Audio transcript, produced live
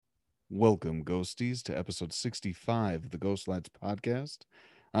Welcome, ghosties, to episode 65 of the Ghost Lights podcast.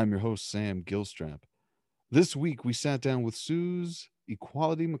 I'm your host, Sam Gilstrap. This week, we sat down with Suze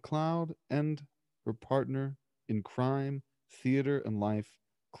Equality McLeod and her partner in crime, theater, and life,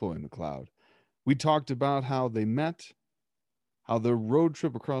 Chloe McLeod. We talked about how they met, how their road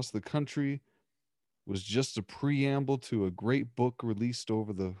trip across the country was just a preamble to a great book released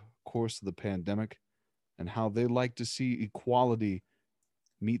over the course of the pandemic, and how they like to see equality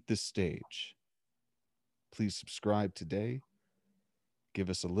meet the stage. Please subscribe today, give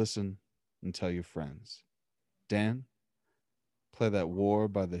us a listen, and tell your friends. Dan, play that War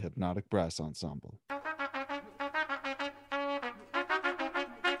by the Hypnotic Brass Ensemble.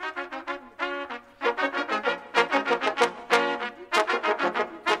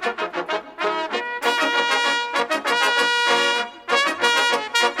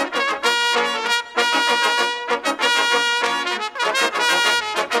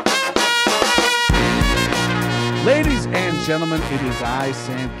 Ladies and gentlemen, it is I,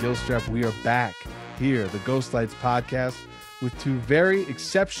 Sam Gilstrap. We are back here, the Ghost Lights podcast, with two very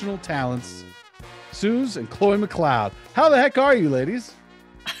exceptional talents, Suze and Chloe McLeod. How the heck are you, ladies?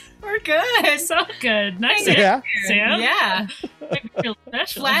 We're good. So good. Nice to Yeah. Sam. Yeah. Make me feel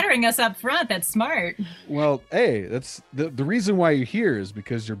special. Flattering us up front. That's smart. Well, hey, that's the reason why you're here is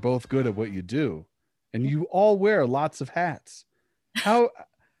because you're both good at what you do, and you all wear lots of hats. How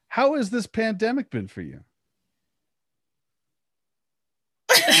has this pandemic been for you?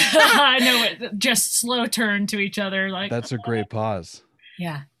 I know it. Just slow turn to each other. Like That's a great pause.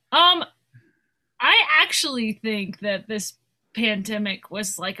 Yeah. I actually think that this pandemic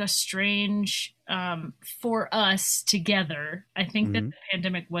was like a strange for us together. I think that the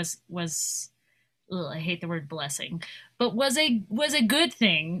pandemic was I hate the word blessing, but was a good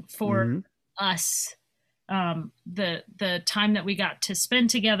thing for us. The time that we got to spend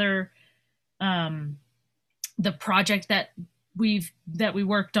together, the project that we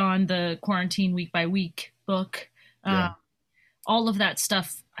worked on, the Quarantine Week by Week book, all of that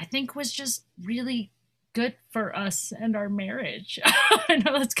stuff, I think was just really good for us and our marriage. I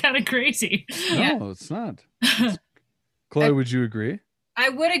know that's kind of crazy. No, it's not. Chloe, would you agree? I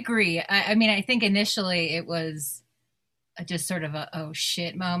would agree. I mean, I think initially it was just sort of a oh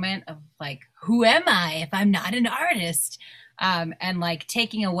shit moment of like, who am I if I'm not an artist? And like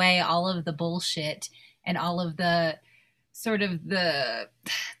taking away all of the bullshit and all of the sort of the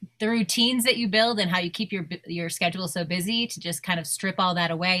routines that you build and how you keep your schedule so busy, to just kind of strip all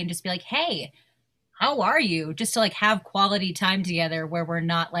that away and just be like, hey, how are you? Just to like have quality time together where we're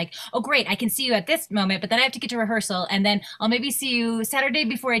not like, oh great, I can see you at this moment, but then I have to get to rehearsal and then I'll maybe see you Saturday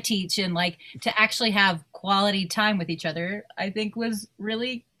before I teach. And like to actually have quality time with each other, I think was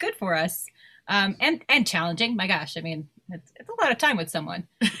really good for us. And challenging. My gosh, I mean, it's a lot of time with someone.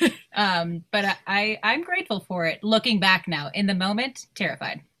 But I'm grateful for it. Looking back now, in the moment,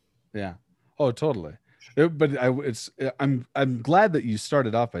 terrified. Yeah. Oh, totally. I'm glad that you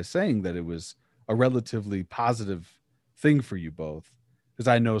started off by saying that it was a relatively positive thing for you both, because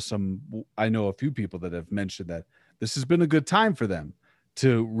I know a few people that have mentioned that this has been a good time for them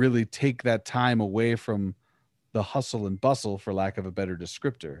to really take that time away from the hustle and bustle, for lack of a better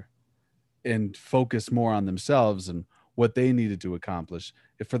descriptor, and focus more on themselves and what they needed to accomplish.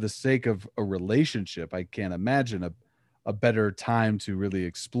 If for the sake of a relationship, I can't imagine a better time to really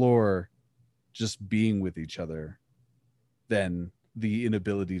explore just being with each other than the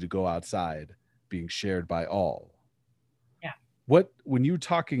inability to go outside being shared by all. Yeah. When you're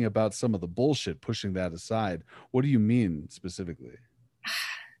talking about some of the bullshit, pushing that aside, what do you mean specifically?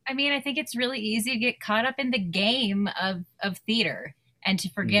 I mean, I think it's really easy to get caught up in the game of theater and to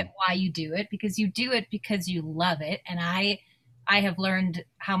forget why you do it, because you do it because you love it. And I have learned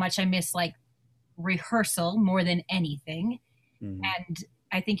how much I miss like rehearsal more than anything. And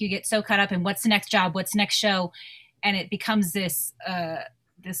I think you get so caught up in what's the next job, what's the next show, and it becomes this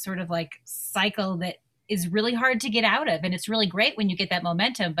sort of like cycle that is really hard to get out of. And it's really great when you get that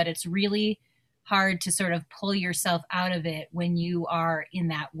momentum, but it's really hard to sort of pull yourself out of it when you are in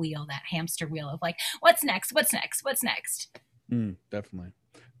that wheel, that hamster wheel of like, what's next? What's next? What's next? Definitely.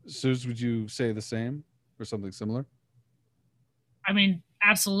 Suze, would you say the same or something similar? I mean,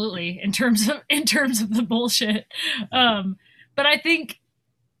 absolutely, in terms of the bullshit. But I think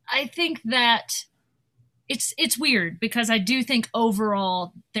that it's weird, because I do think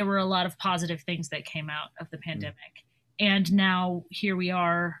overall there were a lot of positive things that came out of the pandemic. And now here we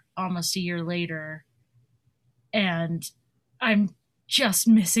are almost a year later, and I'm just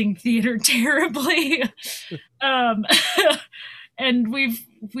missing theater terribly. and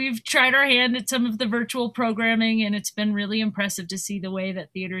we've tried our hand at some of the virtual programming, and it's been really impressive to see the way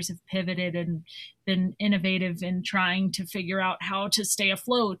that theaters have pivoted and been innovative in trying to figure out how to stay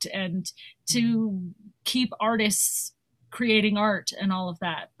afloat and to keep artists creating art and all of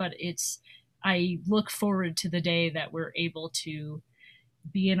that. But I look forward to the day that we're able to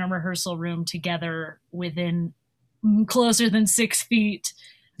be in a rehearsal room together within closer than 6 feet,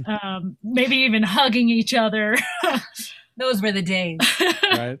 maybe even hugging each other. Those were the days.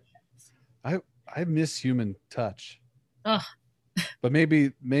 Right. I miss human touch. Ugh. But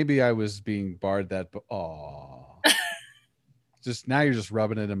maybe I was being barred that, but just now you're just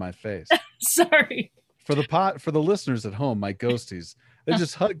rubbing it in my face. Sorry. For the listeners at home, my ghosties, they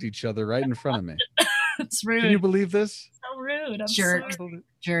just hugged each other right in front of me. It's rude. Can you believe this? So rude. I'm Jerk. sorry.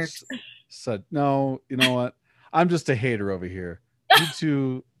 Jerks. So, no, you know what? I'm just a hater over here. You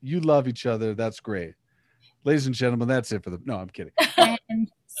two, you love each other. That's great. Ladies and gentlemen, that's it for no, I'm kidding. And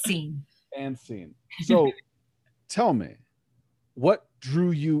scene. And scene. So tell me, what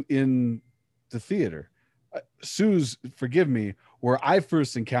drew you in the theater? Suze, forgive me, where I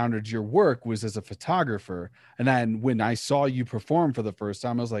first encountered your work was as a photographer. And then when I saw you perform for the first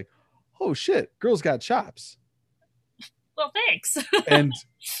time, I was like, oh shit, girl's got chops. Well, thanks. And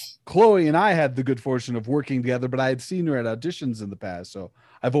Chloe and I had the good fortune of working together, but I had seen her at auditions in the past. So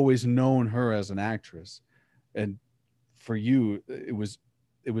I've always known her as an actress. And for you, it was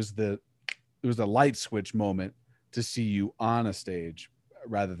a light switch moment to see you on a stage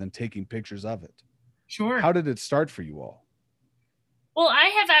rather than taking pictures of it. Sure. How did it start for you all? Well,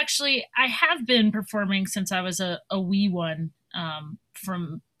 I have been performing since I was a wee one,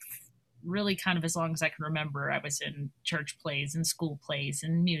 from really kind of as long as I can remember. I was in church plays and school plays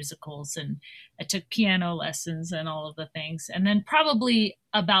and musicals, and I took piano lessons and all of the things. And then probably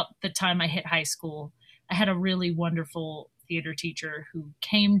about the time I hit high school, I had a really wonderful theater teacher who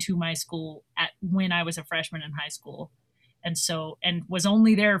came to my school when I was a freshman in high school. And was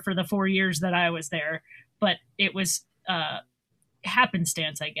only there for the 4 years that I was there, but it was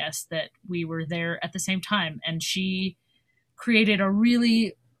happenstance, I guess, that we were there at the same time. And she created a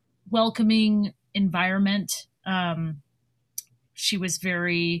really welcoming environment. She was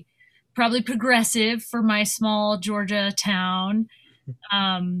very probably progressive for my small Georgia town,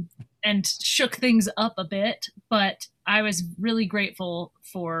 and shook things up a bit, but I was really grateful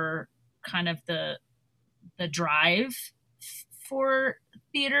for kind of the drive for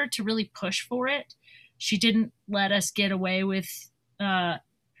theater to really push for it. She didn't let us get away with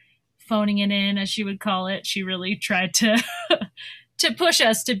phoning it in, as she would call it. She really tried to to push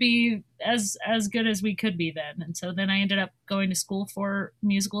us to be as good as we could be then. And so then I ended up going to school for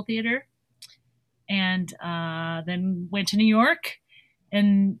musical theater, and then went to New York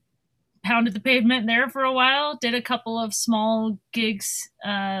and pounded the pavement there for a while, did a couple of small gigs,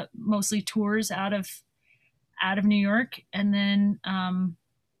 mostly tours out of New York. And then I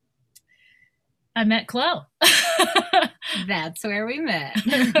met Chloe. That's where we met.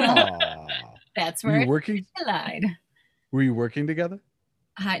 Aww. That's where we lied. Were you working together?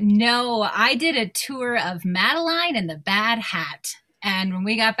 No, I did a tour of Madeline and the Bad Hat. And when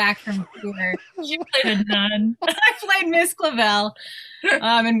we got back from tour, you played a nun. I played Miss Clavel.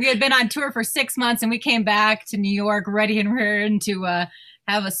 And we had been on tour for 6 months, and we came back to New York ready and raring to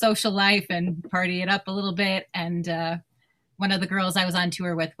have a social life and party it up a little bit. And one of the girls I was on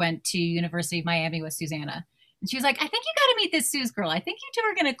tour with went to University of Miami with Susanna. And she was like, I think you got to meet this Suze girl. I think you two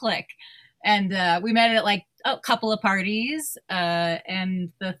are going to click. And we met at like a couple of parties.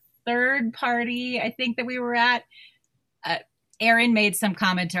 And the third party I think that we were at, Erin made some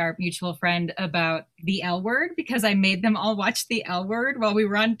comment to our mutual friend about the L Word, because I made them all watch the L Word while we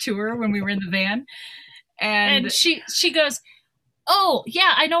were on tour when we were in the van. And she goes, oh,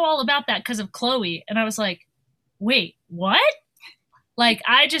 yeah, I know all about that because of Chloe. And I was like, wait, what? Like,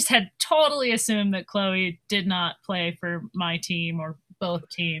 I just had totally assumed that Chloe did not play for my team or both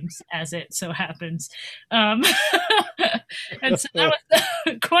teams, as it so happens. And so that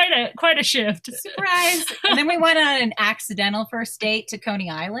was quite a shift. Surprise. And then we went on an accidental first date to Coney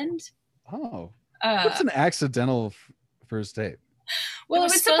Island. Oh. What's an accidental first date? Well, it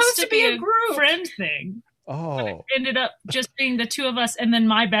was supposed to be a group friend thing. Oh. But it ended up just being the two of us and then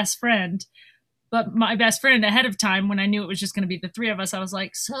my best friend. But my best friend, ahead of time, when I knew it was just going to be the three of us, I was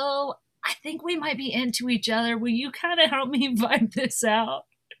like, so I think we might be into each other. Will you kind of help me vibe this out?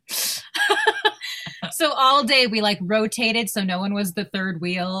 So all day we like rotated so no one was the third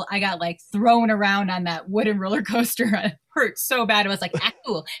wheel. I got like thrown around on that wooden roller coaster. It hurt so bad. It was like, act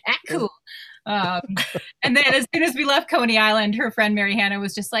cool, act cool. And then as soon as we left Coney Island, her friend Mary Hannah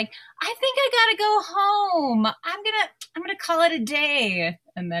was just like, I think I gotta go home. I'm gonna call it a day.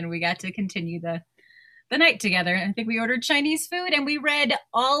 And then we got to continue the night together. I think we ordered Chinese food and we read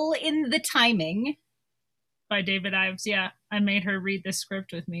All in the Timing by David Ives. Yeah, I made her read the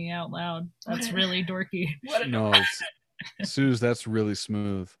script with me out loud. That's really dorky. No, Suze, that's really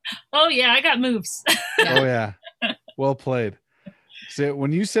smooth. Oh yeah, I got moves. Oh yeah, well played. See,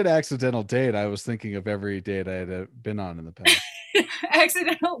 when you said accidental date, I was thinking of every date I had been on in the past.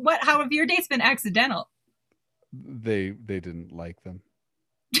 Accidental? What? How have your dates been accidental? They didn't like them.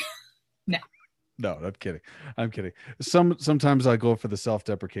 No, I'm kidding. Sometimes I go for the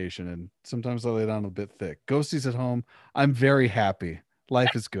self-deprecation, and sometimes I lay down a bit thick. Ghosties at home, I'm very happy.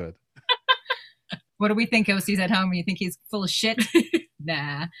 Life is good. What do we think Ghosties at home? You think he's full of shit?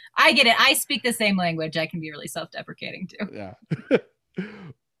 Nah, I get it. I speak the same language. I can be really self-deprecating too. Yeah.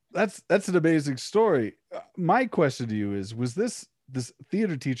 That's an amazing story. My question to you is, was this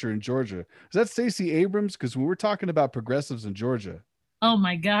theater teacher in Georgia, is that Stacey Abrams? Because we were talking about progressives in Georgia. Oh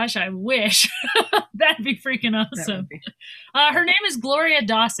my gosh, I wish. That'd be freaking awesome. Her name is Gloria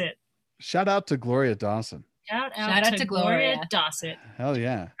Dossett. Shout out to Gloria Dawson. Shout out to Gloria Dossett. Hell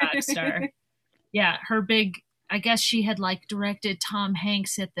yeah. Rock star. Yeah, her big, I guess she had like directed Tom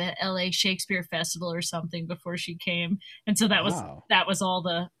Hanks at the LA Shakespeare Festival or something before she came. And so that was all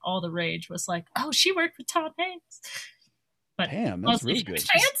the rage, was like, oh, she worked with Tom Hanks. But damn, that's really good.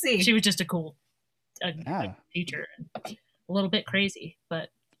 Fancy. She was just a cool teacher. A little bit crazy, but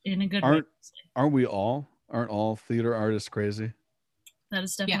in a good way. Aren't all theater artists crazy? That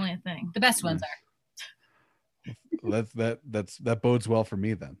is definitely a thing. The best ones are. That bodes well for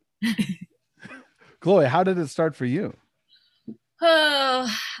me then. Chloe, how did it start for you? Oh,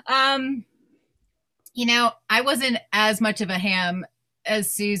 I wasn't as much of a ham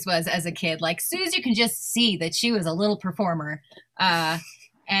as Suze was as a kid. Like Suze, you can just see that she was a little performer.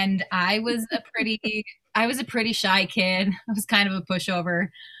 And I was a pretty shy kid. I was kind of a pushover.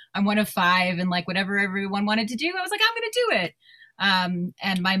 I'm one of 5, and like whatever everyone wanted to do, I was like, I'm going to do it.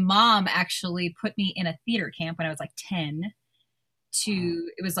 And my mom actually put me in a theater camp when I was like 10.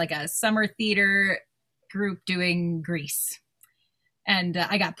 It was like a summer theater group doing Grease. And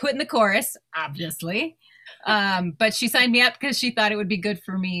I got put in the chorus, obviously. But she signed me up because she thought it would be good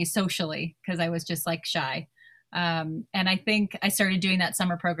for me socially, because I was just like shy. And I think I started doing that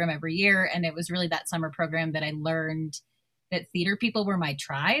summer program every year. And it was really that summer program that I learned that theater people were my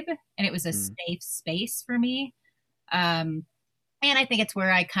tribe, and it was a safe space for me. And I think it's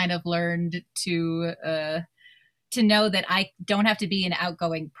where I kind of learned to know that I don't have to be an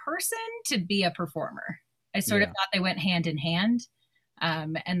outgoing person to be a performer. I sort of thought they went hand in hand.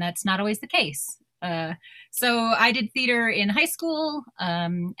 And that's not always the case. So I did theater in high school.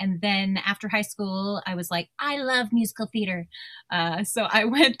 And then after high school, I was like, I love musical theater. So I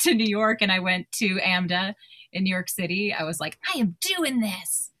went to New York, and I went to AMDA in New York City. I was like, I am doing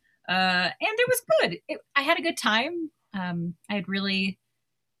this. And it was good. I had a good time. I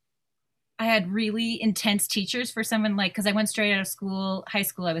had really intense teachers for someone like, because I went straight out of high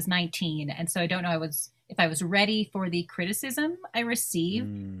school, I was 19. And so I don't know if I was ready for the criticism I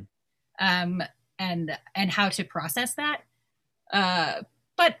received. And how to process that.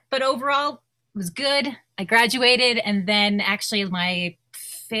 But overall, it was good. I graduated, and then actually my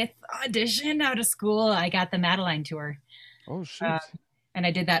 5th audition out of school, I got the Madeline tour. Oh, shit. And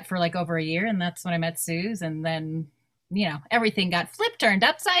I did that for like over a year, and that's when I met Suze, and then, everything got turned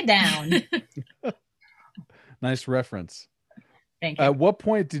upside down. Nice reference. Thank you. At what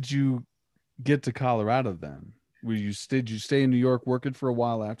point did you get to Colorado then? Did you stay in New York working for a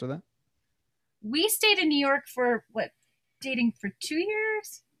while after that? We stayed in New York for dating for 2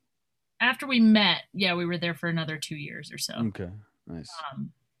 years? After we met, we were there for another 2 years or so. Okay, nice.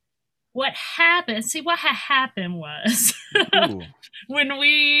 What happened? See, what had happened was when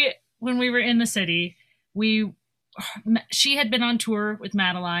we were in the city, she had been on tour with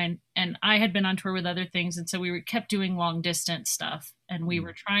Madeline, and I had been on tour with other things, and so we kept doing long distance stuff, and we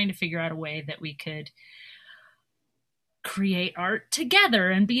were trying to figure out a way that we could create art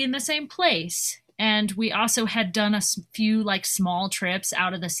together and be in the same place. And we also had done a few like small trips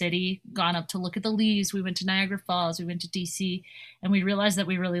out of the city, gone up to look at the leaves. We went to Niagara Falls, we went to DC, and we realized that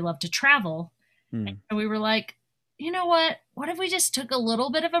we really love to travel. And we were like, you know what if we just took a little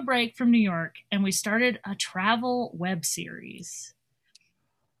bit of a break from New York and we started a travel web series?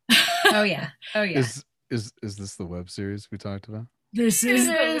 Oh yeah. Is this the web series we talked about? This is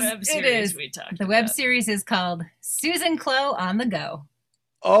the web series we talked about. The web series is called Susan Chloe on the Go.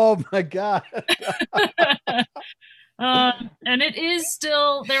 Oh my God. And it is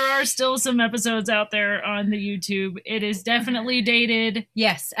still, there are still some episodes out there on the YouTube. It is definitely dated.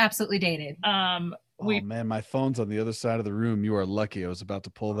 Yes, absolutely dated. Oh man, my phone's on the other side of the room. You are lucky. I was about to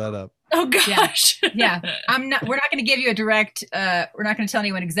pull that up. Oh gosh. Yeah. We're not going to give you a direct, we're not going to tell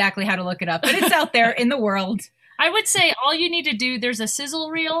anyone exactly how to look it up, but it's out there in the world. I would say all you need to do, there's a sizzle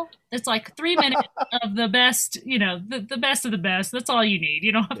reel. It's like 3 minutes of the best, the best of the best. That's all you need.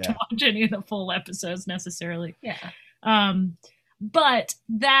 You don't have to watch any of the full episodes necessarily. Yeah. But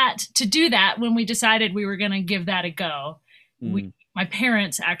to do that, when we decided we were going to give that a go, my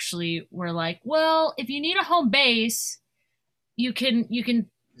parents actually were like, well, if you need a home base, you can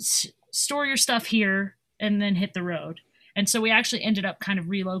store your stuff here and then hit the road. And so we actually ended up kind of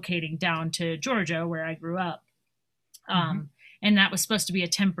relocating down to Georgia, where I grew up. And that was supposed to be a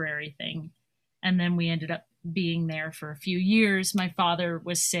temporary thing. And then we ended up being there for a few years. My father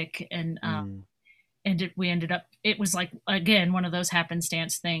was sick, and we ended up, it was like, again, one of those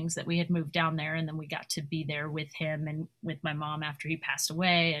happenstance things that we had moved down there, and then we got to be there with him and with my mom after he passed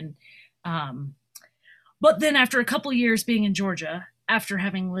away. And but then after a couple years being in Georgia, after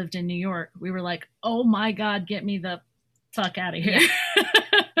having lived in New York, we were like, oh my God, get me the fuck out of here.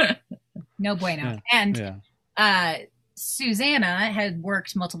 No bueno. And Susanna had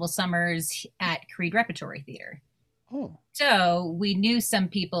worked multiple summers at Creed Repertory Theater. Oh. So we knew some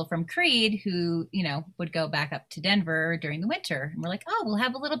people from Creed who, would go back up to Denver during the winter. And we're like, oh, we'll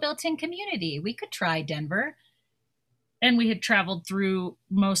have a little built-in community. We could try Denver. And we had traveled through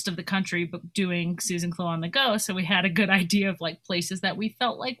most of the country doing Susan Clow on the Go. So we had a good idea of like places that we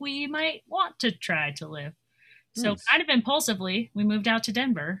felt like we might want to try to live. Nice. So kind of impulsively, we moved out to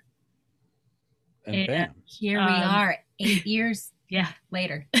Denver. And bam. Here we are 8 years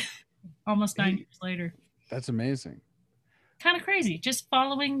later. Almost 9 years later. That's amazing. Kind of crazy. Just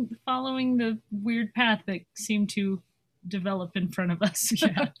following the weird path that seemed to develop in front of us.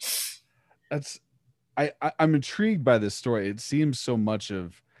 I'm intrigued by this story. It seems so much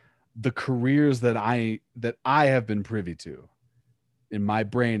of the careers that I have been privy to in my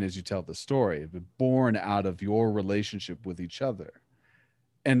brain as you tell the story, have been born out of your relationship with each other.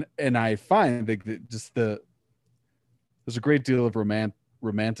 And I find that just there's a great deal of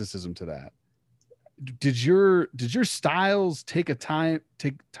romanticism to that. Did your styles take time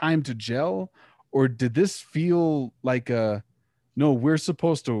to gel, or did this feel like no, we're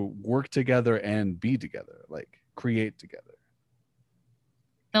supposed to work together and be together, like create together?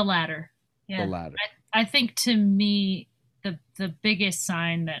 The latter. Yeah. The latter. I think to me, the biggest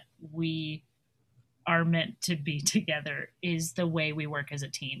sign that we are meant to be together is the way we work as a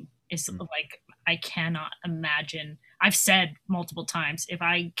team. It's like, I cannot imagine. I've said multiple times, if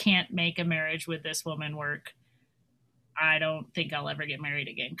I can't make a marriage with this woman work, I don't think I'll ever get married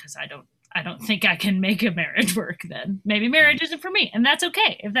again, because I don't think I can make a marriage work then. Maybe marriage isn't for me, and that's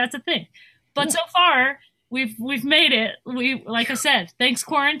okay if that's a thing. But so far, we've made it. We, like I said, thanks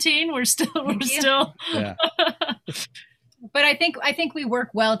quarantine, we're still yeah. But I think we work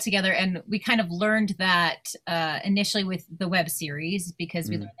well together, and we kind of learned that initially with the web series, because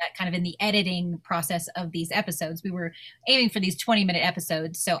we learned that kind of in the editing process of these episodes. We were aiming for these 20-minute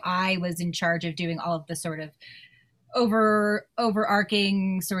episodes, so I was in charge of doing all of the sort of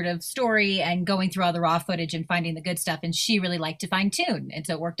overarching sort of story and going through all the raw footage and finding the good stuff, and she really liked to fine tune, and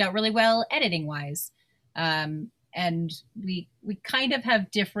so it worked out really well editing wise. And we kind of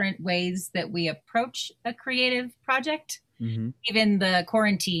have different ways that we approach a creative project. Even the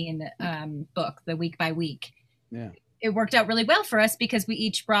quarantine book, the week by week, it worked out really well for us because we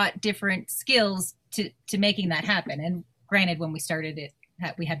each brought different skills to making that happen. And granted, when we started it,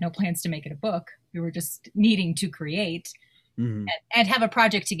 we had no plans to make it a book. We were just needing to create and have a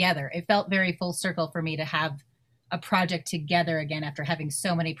project together. It felt very full circle for me to have a project together again after having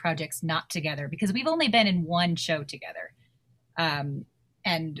so many projects not together, because we've only been in one show together.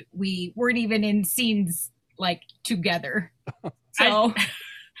 And we weren't even in scenes like together. So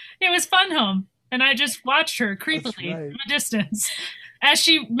it was Fun Home, and I just watched her creepily from a distance as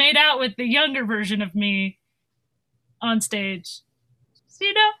she made out with the younger version of me on stage. So,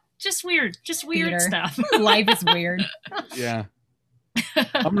 just weird Theater. Stuff. Life is weird. Yeah.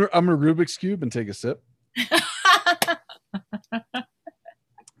 I'm gonna Rubik's Cube and take a sip. Because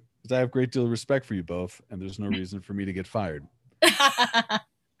I have a great deal of respect for you both, and there's no reason for me to get fired.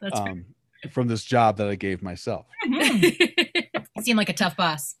 That's from this job that I gave myself. You seem like a tough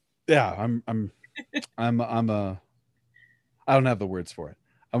boss. Yeah, I don't have the words for it.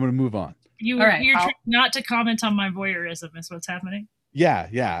 I'm going to move on. You're not to comment on my voyeurism is what's happening. Yeah,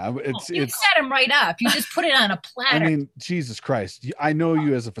 You set him right up. You just put it on a platter. I mean, Jesus Christ! I know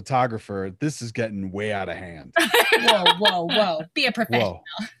you as a photographer. This is getting way out of hand. Whoa! Be a professional.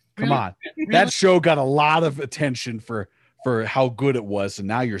 Whoa, come on! That show got a lot of attention for how good it was, and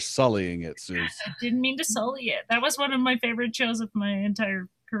now you're sullying it, Suze. I didn't mean to sully it. That was one of my favorite shows of my entire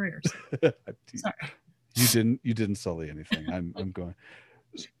career. So. Sorry. You didn't sully anything. I'm going.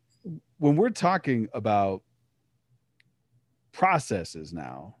 When we're talking about processes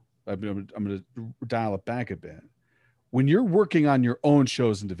now, I'm going to dial it back a bit. When you're working on your own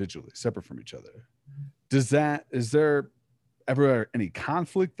shows individually, separate from each other, is there ever any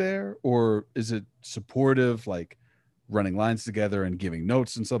conflict there, or is it supportive, like running lines together and giving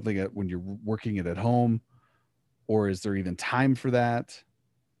notes and something when you're working it at home, or is there even time for that?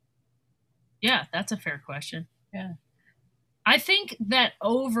 Yeah, that's a fair question. Yeah. I think that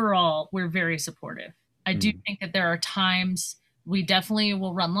overall we're very supportive. I do think that there are times we definitely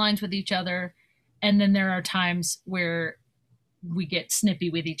will run lines with each other, and then there are times where we get snippy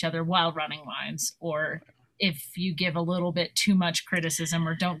with each other while running lines, or if you give a little bit too much criticism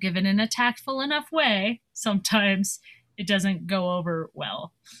or don't give it in a tactful enough way, sometimes it doesn't go over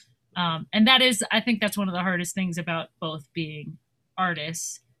well. And I think that's one of the hardest things about both being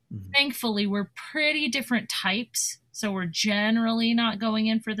artists. Thankfully, we're pretty different types, so we're generally not going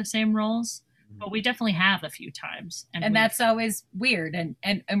in for the same roles, but we definitely have a few times. And that's always weird,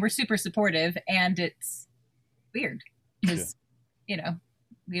 and we're super supportive, and it's weird because,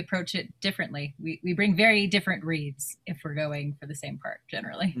 we approach it differently. We bring very different reads if we're going for the same part,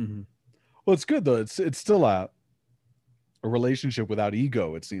 generally. Well, it's good, though. It's still a relationship without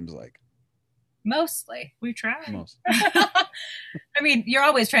ego, it seems like. Mostly. We try. I mean, you're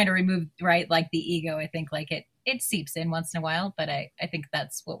always trying to remove, right, like the ego. I think like it seeps in once in a while, but I think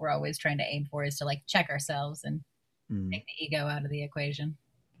that's what we're always trying to aim for, is to like check ourselves and take the ego out of the equation.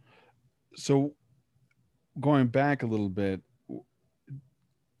 So going back a little bit,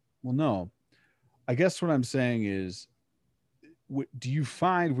 well, no, I guess what I'm saying is, do you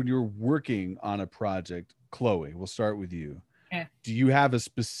find when you're working on a project, Chloe, we'll start with you. Yeah. Do you have a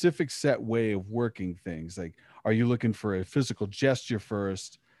specific set way of working things? Like, are you looking for a physical gesture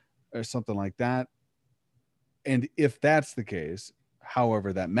first or something like that? And if that's the case,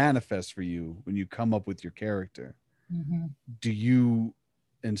 however that manifests for you when you come up with your character, do you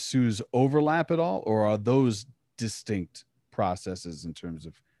and Suze overlap at all, or are those distinct processes in terms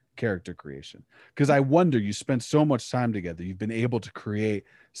of character creation? Because I wonder, you spent so much time together, you've been able to create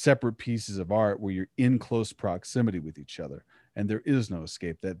separate pieces of art where you're in close proximity with each other, and there is no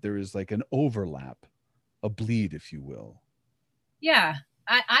escape, that there is like an overlap, a bleed, if you will. Yeah,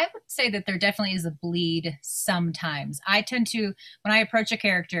 I would say that there definitely is a bleed sometimes. I tend to, when I approach a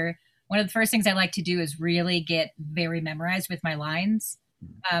character, one of the first things I like to do is really get very memorized with my lines,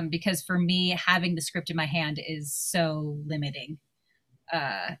 because for me, having the script in my hand is so limiting.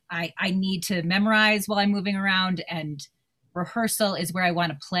 I need to memorize while I'm moving around, and rehearsal is where I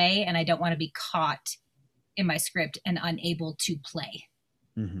want to play, and I don't want to be caught in my script and unable to play.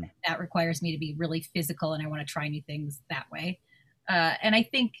 That requires me to be really physical, and I want to try new things that way. And I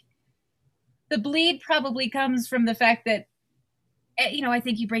think the bleed probably comes from the fact that, I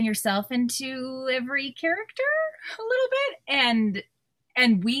think you bring yourself into every character a little bit,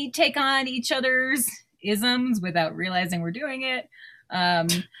 and we take on each other's isms without realizing we're doing it.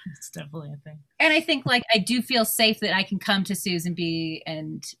 It's definitely a thing. And I think like I do feel safe that I can come to Suze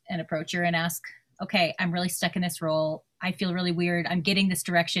and approach her and ask, okay, I'm really stuck in this role. I feel really weird. I'm getting this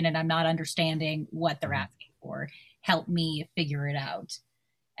direction and I'm not understanding what they're asking for. Help me figure it out.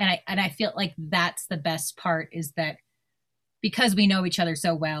 And I feel like that's the best part, is that because we know each other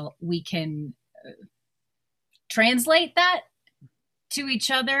so well, we can translate that to each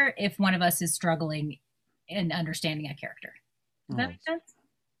other if one of us is struggling in understanding a character. Does that make sense?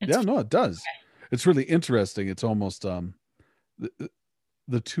 Yeah, no, it does. Okay. It's really interesting. It's almost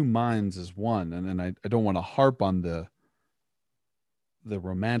the two minds is one. And I don't want to harp on the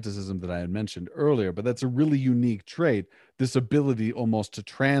romanticism that I had mentioned earlier, but that's a really unique trait, this ability almost to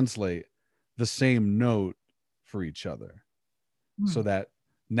translate the same note for each other, so that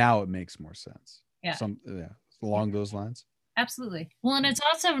now it makes more sense. Yeah. Along those lines. Absolutely. Well, and it's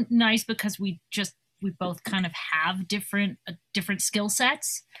also nice because we both kind of have different skill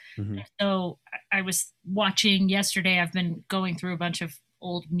sets. So I was watching yesterday, I've been going through a bunch of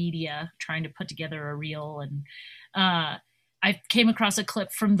old media trying to put together a reel, and I came across a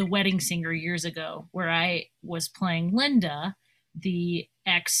clip from The Wedding Singer years ago where I was playing Linda, the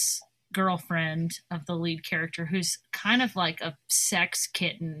ex-girlfriend of the lead character, who's kind of like a sex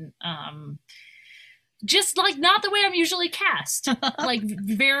kitten, just like not the way I'm usually cast. Like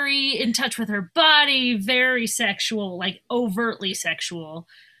very in touch with her body, very sexual, like overtly sexual.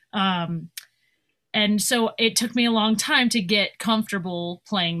 And so it took me a long time to get comfortable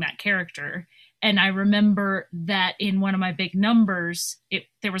playing that character. And I remember that in one of my big numbers,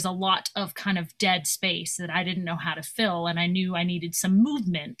 there was a lot of kind of dead space that I didn't know how to fill, and I knew I needed some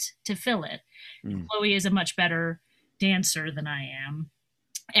movement to fill it. Chloe is a much better dancer than I am.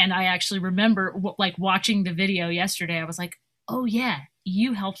 And I actually remember like watching the video yesterday. I was like, oh yeah,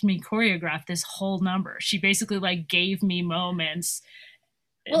 you helped me choreograph this whole number. She basically like gave me moments.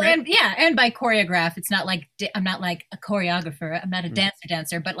 Well, and by choreograph, it's not like I'm not like a choreographer. I'm not a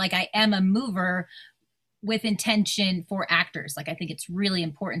dancer, but like I am a mover with intention for actors. Like I think it's really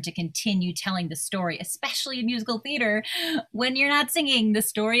important to continue telling the story, especially in musical theater. When you're not singing, the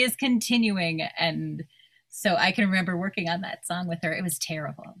story is continuing. And so I can remember working on that song with her. It was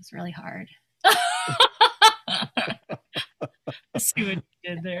terrible. It was really hard. I see what you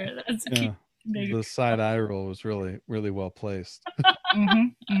did there. That's cute. The side eye roll was really, really well placed.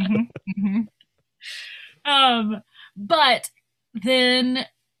 But then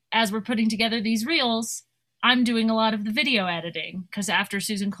as we're putting together these reels, I'm doing a lot of the video editing because after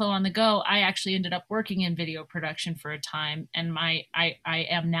Susan Chloe on the Go, I actually ended up working in video production for a time, and I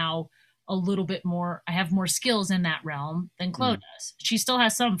am now a little bit more. I have more skills in that realm than Chloe does. She still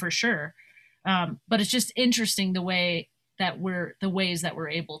has some for sure, but it's just interesting the ways that we're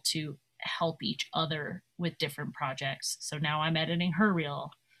able to help each other with different projects. So now I'm editing her reel,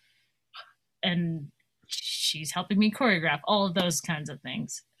 and she's helping me choreograph, all of those kinds of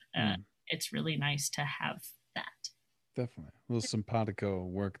things. It's really nice to have that. Definitely. A little simpatico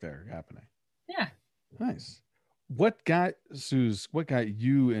work there happening. Yeah. Nice. What got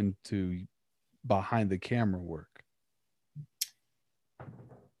you into behind the camera work?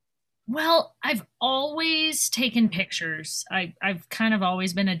 Well, I've always taken pictures. I've kind of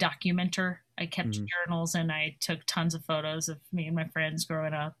always been a documenter. I kept journals and I took tons of photos of me and my friends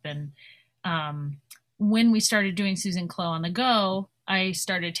growing up. And when we started doing Susan Chloe on the Go, I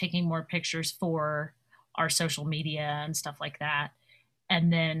started taking more pictures for our social media and stuff like that.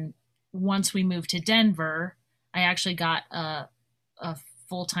 And then once we moved to Denver, I actually got a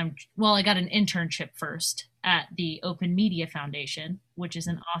full-time, well, I got an internship first at the Open Media Foundation, which is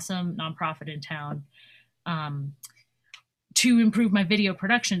an awesome nonprofit in town, to improve my video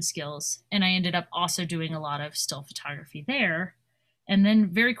production skills. And I ended up also doing a lot of still photography there. And then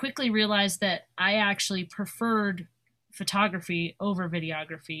very quickly realized that I actually preferred photography over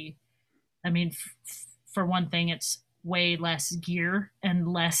videography. I mean, for one thing, it's way less gear and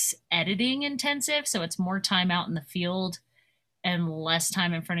less editing intensive. So it's more time out in the field and less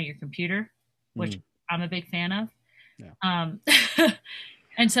time in front of your computer, which I'm a big fan of. Yeah.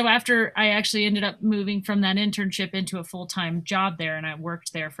 And so after I actually ended up moving from that internship into a full-time job there, and I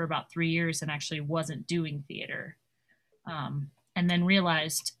worked there for about 3 years and actually wasn't doing theater. And then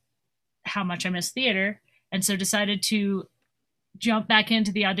realized how much I miss theater. And so decided to jump back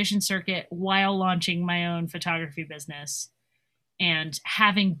into the audition circuit while launching my own photography business. And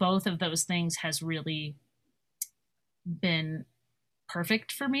having both of those things has really been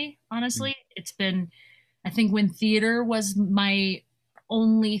perfect for me, honestly. It's been, I think when theater was my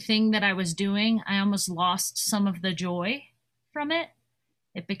only thing that I was doing, I almost lost some of the joy from it.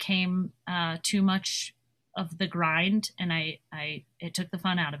 It became too much of the grind, and it took the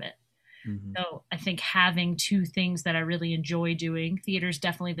fun out of it. So I think having two things that I really enjoy doing, theater is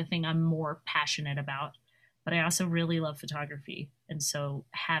definitely the thing I'm more passionate about, but I also really love photography. And so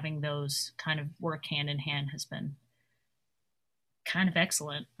having those kind of work hand in hand has been kind of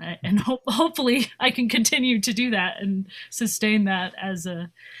excellent. And hopefully I can continue to do that and sustain that as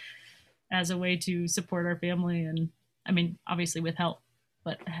a way to support our family. And I mean, obviously with help,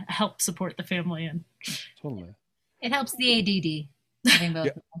 but help support the family. And totally, it helps the ADD having both.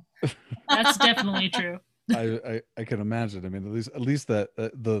 That's definitely true. I can imagine. I mean, at least that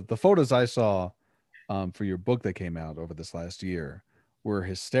the photos I saw for your book that came out over this last year were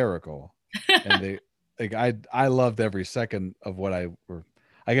hysterical, and they like I loved every second of I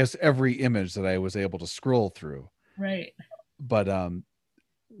guess every image that I was able to scroll through. Right. But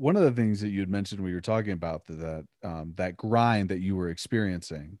one of the things that you had mentioned when you were talking about that grind that you were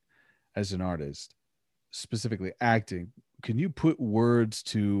experiencing as an artist, specifically acting, can you put words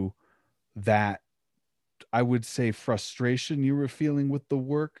to that, I would say, frustration you were feeling with the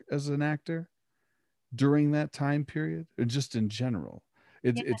work as an actor during that time period, or just in general?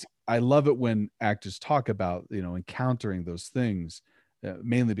 It's I love it when actors talk about, encountering those things,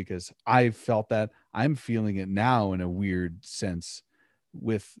 mainly because I felt that. I'm feeling it now in a weird sense,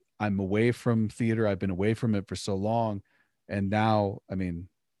 I'm away from theater. I've been away from it for so long. And now, I mean,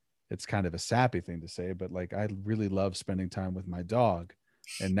 it's kind of a sappy thing to say, but like, I really love spending time with my dog.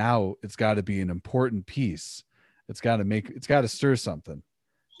 And now it's got to be an important piece. It's got to stir something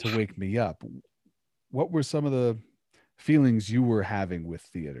to wake me up. What were some of the feelings you were having with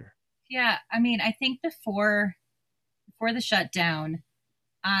theater? Yeah, I mean, I think before the shutdown,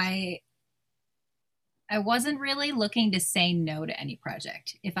 I wasn't really looking to say no to any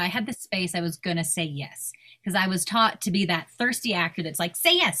project. If I had the space, I was going to say yes, because I was taught to be that thirsty actor that's like,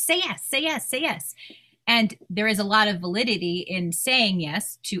 say yes, say yes, say yes, say yes. And there is a lot of validity in saying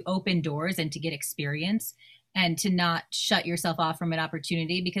yes to open doors and to get experience and to not shut yourself off from an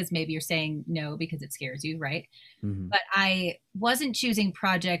opportunity because maybe you're saying no because it scares you, right? Mm-hmm. But I wasn't choosing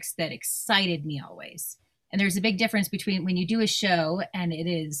projects that excited me always. And there's a big difference between when you do a show and it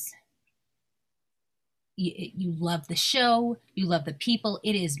is, you love the show, you love the people,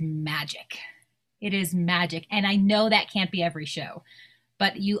 it is magic. It is magic. And I know that can't be every show,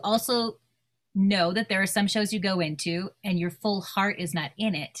 but you also know that there are some shows you go into and your full heart is not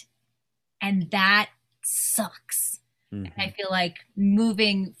in it. And that sucks. Mm-hmm. And I feel like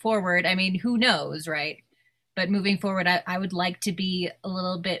moving forward, I mean, who knows, right? But moving forward, I would like to be a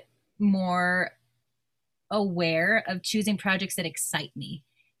little bit more aware of choosing projects that excite me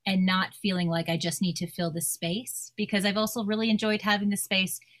and not feeling like I just need to fill the space, because I've also really enjoyed having the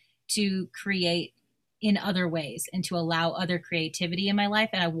space to create in other ways and to allow other creativity in my life.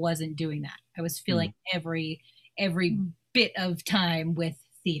 And I wasn't doing that. I was filling every bit of time with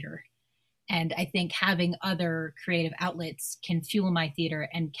theater. And I think having other creative outlets can fuel my theater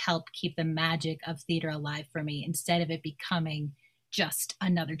and help keep the magic of theater alive for me instead of it becoming just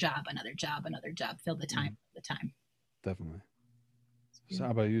another job, another job, another job. Fill the time, the time. Definitely. So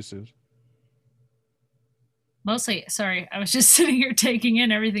how about you, Suze? Mostly, sorry, I was just sitting here taking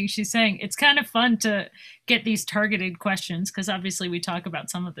in everything she's saying. It's kind of fun to get these targeted questions because obviously we talk about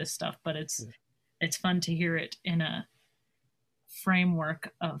some of this stuff, but it's fun to hear it in a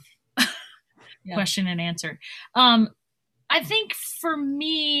framework of question and answer. I think for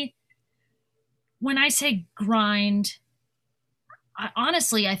me, when I say grind,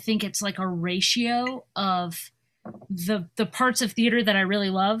 honestly, I think it's like a ratio of the parts of theater that I really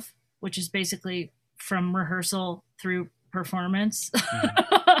love, which is basically from rehearsal through performance,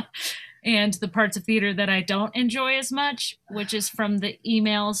 and the parts of theater that I don't enjoy as much, which is from the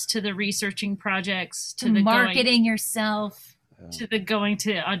emails to the researching projects to the marketing yourself to the going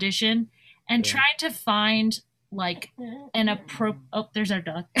to audition and trying to find like an there's our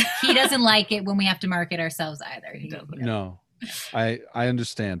dog. He doesn't like it when we have to market ourselves either. No, I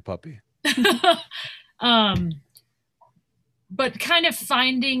understand, puppy. But kind of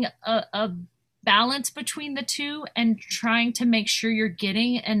finding a balance between the two and trying to make sure you're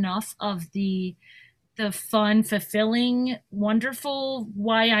getting enough of the fun, fulfilling, wonderful,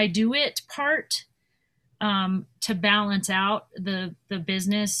 why I do it part to balance out the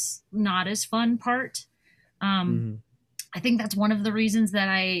business, not as fun part. I think that's one of the reasons that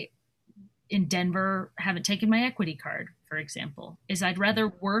I, in Denver, haven't taken my equity card, for example, is I'd rather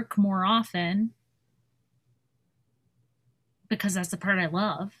work more often because that's the part I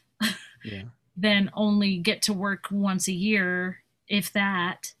love, than only get to work once a year, if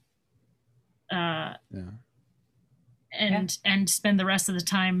that, and spend the rest of the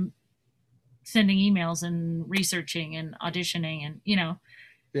time sending emails and researching and auditioning and,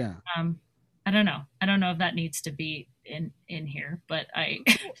 I don't know. I don't know if that needs to be in here, but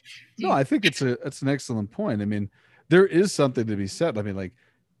no, I think it's an excellent point. I mean, there is something to be said. I mean, like,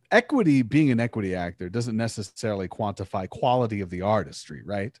 equity, being an equity actor doesn't necessarily quantify quality of the artistry,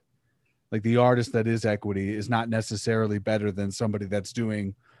 right? Like, the artist that is equity is not necessarily better than somebody that's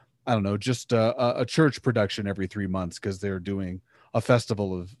doing, I don't know, just a church production every 3 months because they're doing a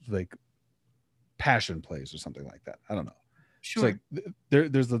festival of like passion plays or something like that. I don't know. Sure. It's like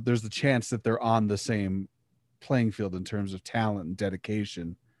there's the chance that they're on the same playing field in terms of talent and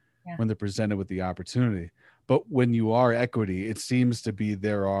dedication when they're presented with the opportunity. But when you are equity, it seems to be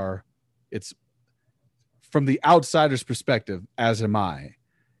it's from the outsider's perspective, as am I,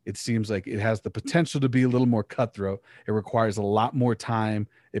 it seems like it has the potential to be a little more cutthroat. It requires a lot more time.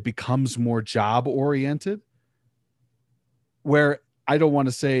 It becomes more job oriented, where I don't want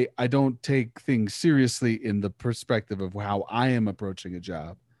to say I don't take things seriously in the perspective of how I am approaching a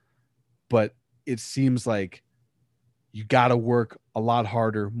job, but it seems like you got to work a lot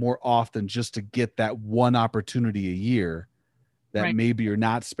harder more often just to get that one opportunity a year that maybe you're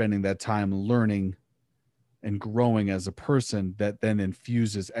not spending that time learning and growing as a person, that then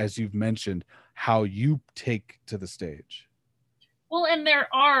infuses, as you've mentioned, how you take to the stage. Well, and there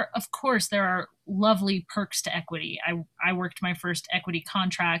are, of course, there are lovely perks to equity. I worked my first equity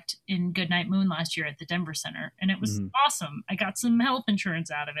contract in Goodnight Moon last year at the Denver Center, and it was awesome. I got some health insurance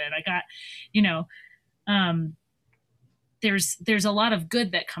out of it. I got, you know, there's a lot of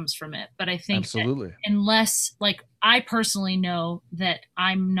good that comes from it. But I think absolutely, unless, like, I personally know that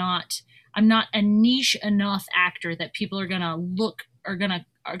I'm not a niche enough actor that people are gonna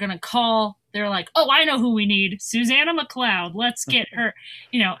call. They're like, oh, I know who we need, Susanna McLeod. Let's get her,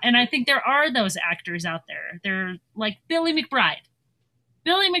 And I think there are those actors out there. They're like Billy McBride.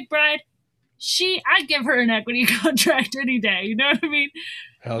 I'd give her an equity contract any day. You know what I mean?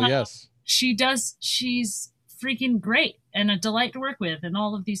 Hell yes. She's freaking great and a delight to work with and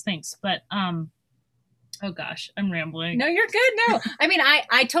all of these things. But oh gosh, I'm rambling. No, you're good. No, I mean,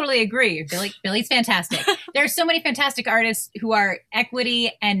 I totally agree. Billy's fantastic. There's so many fantastic artists who are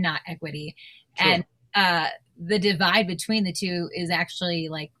equity and not equity. Sure. And the divide between the two is actually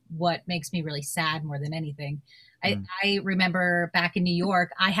like what makes me really sad more than anything. I remember back in New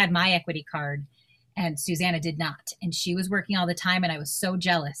York, I had my equity card and Susanna did not. And she was working all the time and I was so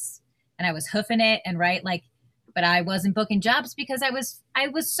jealous and I was hoofing it and but I wasn't booking jobs because I was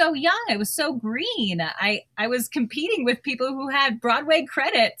so young. I was so green. I was competing with people who had Broadway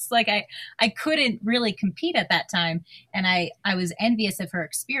credits. Like I couldn't really compete at that time. And I was envious of her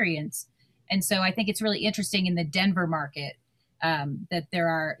experience. And so I think it's really interesting in the Denver market that there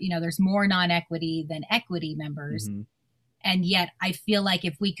are, there's more non-equity than equity members. Mm-hmm. And yet I feel like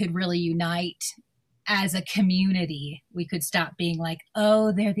if we could really unite as a community, we could stop being like,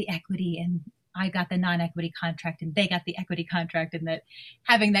 oh, they're the equity and I got the non-equity contract and they got the equity contract, and that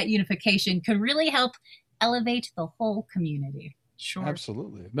having that unification could really help elevate the whole community. Sure.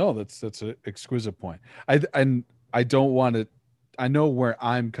 Absolutely. No, that's an exquisite point. I don't want to, I know where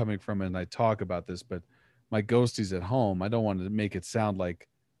I'm coming from and I talk about this, but my ghosties at home, I don't want to make it sound like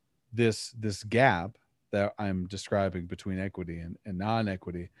this gap that I'm describing between equity and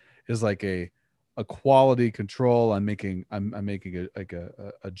non-equity is like a quality control. I'm making a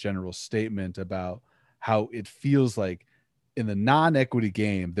general statement about how it feels like in the non-equity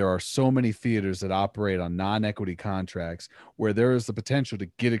game, there are so many theaters that operate on non-equity contracts where there is the potential to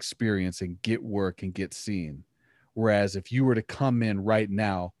get experience and get work and get seen. Whereas if you were to come in right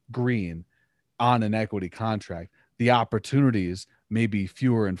now, green, on an equity contract, the opportunities may be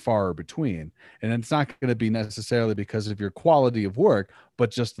fewer and far between. And it's not going to be necessarily because of your quality of work,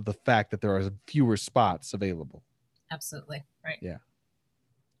 but just the fact that there are fewer spots available. Absolutely. Right. Yeah.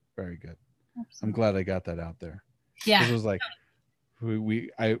 Very good. Absolutely. I'm glad I got that out there. Yeah. It was like, we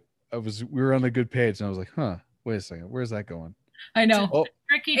were on a good page and I was like, wait a second. Where's that going? I know.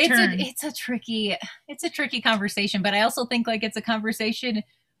 It's a tricky conversation, but I also think like it's a conversation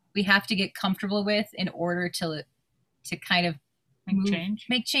we have to get comfortable with in order to kind of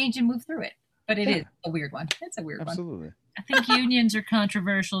make change and move through it. But it is a weird one. It's a weird Absolutely. one. I think unions are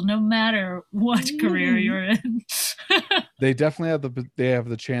controversial no matter what career you're in. They definitely have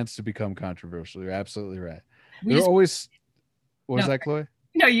the chance to become controversial. You're absolutely right. What was that, Chloe?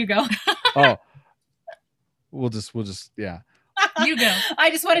 No, you go. Oh, we'll just yeah. You go. I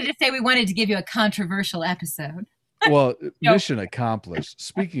just wanted to say we wanted to give you a controversial episode. Well, mission accomplished.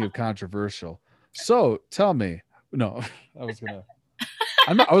 Speaking of controversial, so tell me. No,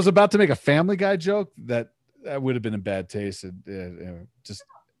 I was about to make a Family Guy joke that would have been in bad taste. Just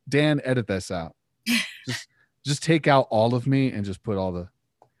Dan, edit this out. Just take out all of me and just put all the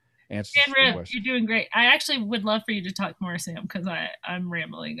answers. Dan, you're doing great. I actually would love for you to talk more, Sam, because I'm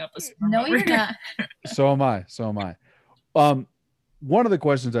rambling up a storm. No, you're not. So am I. One of the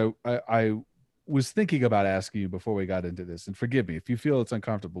questions I was thinking about asking you before we got into this, and forgive me if you feel it's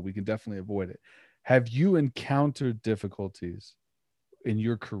uncomfortable, we can definitely avoid it. Have you encountered difficulties in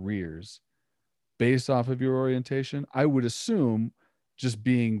your careers based off of your orientation? I would assume, just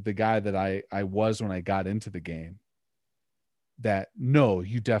being the guy that I was when I got into the game, that no,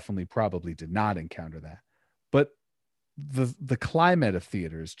 you definitely probably did not encounter that. But the climate of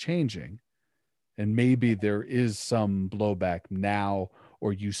theater is changing, and maybe there is some blowback now,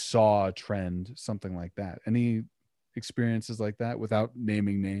 or you saw a trend, something like that. Any experiences like that without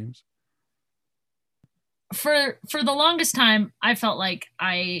naming names? For the longest time, I felt like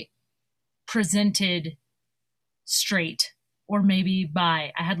I presented straight or maybe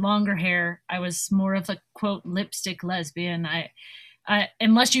bi. I had longer hair. I was more of a quote lipstick lesbian. I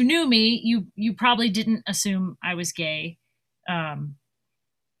unless you knew me, you probably didn't assume I was gay. And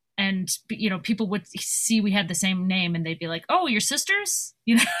people would see we had the same name and they'd be like, "Oh, your sisters?"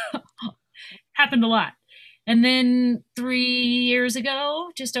 Happened a lot. And then 3 years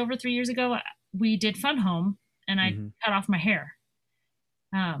ago, just over 3 years ago, we did Fun Home and I cut off my hair.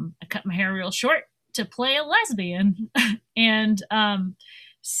 I cut my hair real short to play a lesbian. And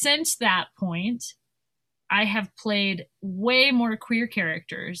since that point, I have played way more queer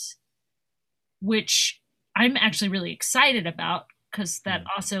characters, which I'm actually really excited about, because that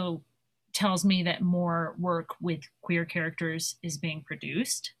also tells me that more work with queer characters is being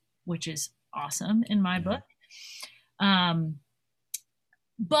produced, which is awesome in my book.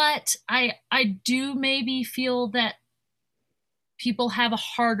 But I do maybe feel that people have a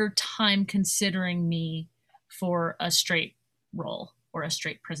harder time considering me for a straight role or a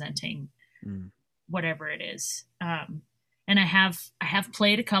straight presenting whatever it is. And I have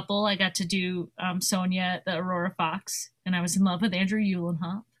played a couple. I got to do Sonia, the Aurora Fox, and I was in love with Andrew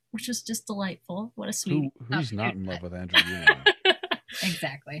Eulenhop, which was just delightful. What a sweet. Who's not in love with Andrew Eulenhop?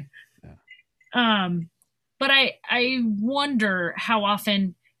 Exactly. Yeah. But I wonder how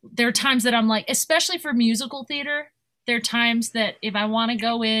often there are times that I'm like, especially for musical theater, there are times that if I want to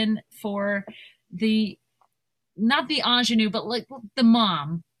go in for not the ingenue, but like the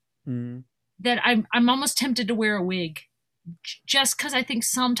mom, that I'm almost tempted to wear a wig, just because I think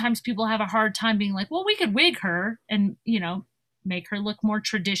sometimes people have a hard time being like, well, we could wig her and, make her look more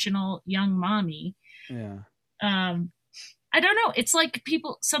traditional young mommy. Yeah. I don't know. It's like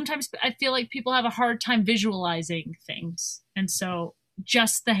sometimes I feel like people have a hard time visualizing things. And so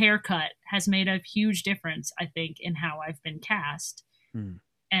just the haircut has made a huge difference, I think, in how I've been cast.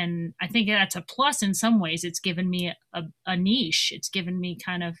 And I think that's a plus in some ways. It's given me a niche. It's given me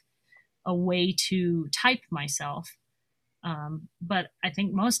kind of a way to type myself. But I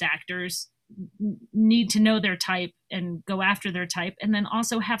think most actors need to know their type and go after their type, and then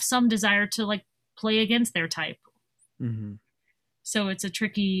also have some desire to like play against their type. So it's a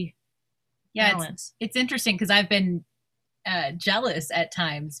tricky balance. It's interesting because I've been jealous at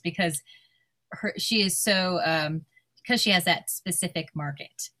times because she is so because she has that specific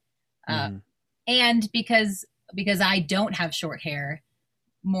market, and because I don't have short hair,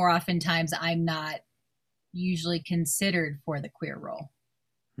 more oftentimes I'm not usually considered for the queer role.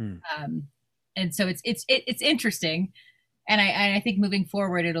 And so it's interesting. And I think moving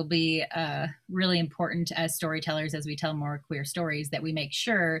forward, it'll be really important as storytellers, as we tell more queer stories, that we make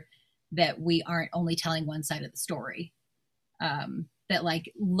sure that we aren't only telling one side of the story. That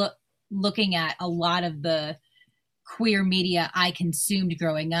like looking at a lot of the queer media I consumed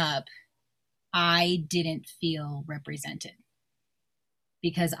growing up, I didn't feel represented.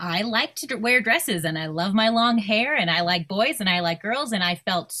 Because I like to wear dresses and I love my long hair and I like boys and I like girls, and I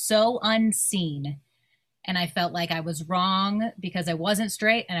felt so unseen. And I felt like I was wrong because I wasn't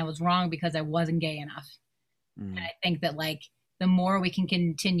straight, and I was wrong because I wasn't gay enough. And I think that like the more we can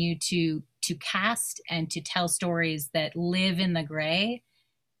continue to cast and to tell stories that live in the gray,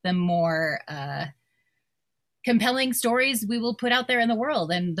 the more compelling stories we will put out there in the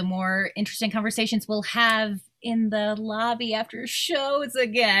world, and the more interesting conversations we'll have in the lobby after shows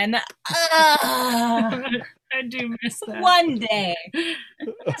again. I do miss that. One day.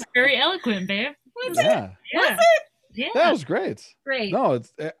 That's very eloquent, babe. Was it? Yeah. Was it? Yeah. That was great. Great. No,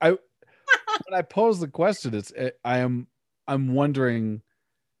 when I pose the question, I'm wondering,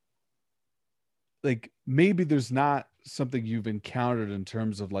 like, maybe there's not something you've encountered in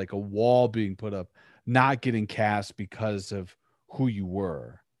terms of like a wall being put up, not getting cast because of who you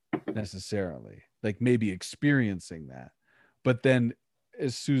were necessarily, like maybe experiencing that. But then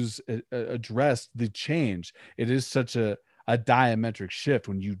as Sue's addressed the change, it is such a diametric shift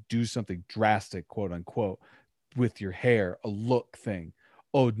when you do something drastic, quote unquote, with your hair, a look thing.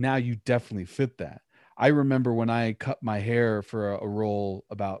 Oh, now you definitely fit that. I remember when I cut my hair for a role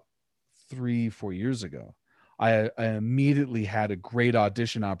about 3-4 years ago, I immediately had a great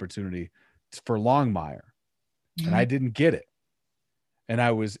audition opportunity for Longmire, and I didn't get it. And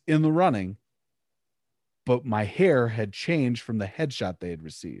I was in the running, but my hair had changed from the headshot they had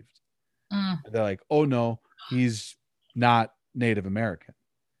received. They're like, oh no, he's not Native American.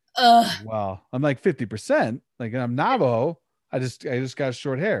 Well, I'm like 50%. Like, I'm Navajo. I just got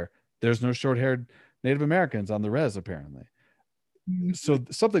short hair. There's no short-haired Native Americans on the res, apparently. So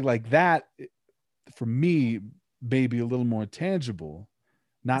something like that, for me, may be a little more tangible,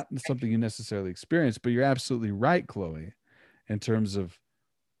 not something you necessarily experience. But you're absolutely right, Chloe, in terms of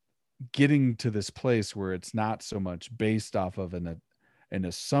getting to this place where it's not so much based off of an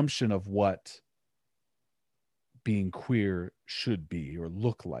assumption of what being queer should be or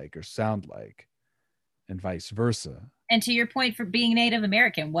look like or sound like, and vice versa. And to your point, for being Native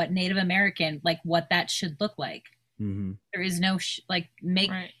American, what Native American, like what that should look like. There is no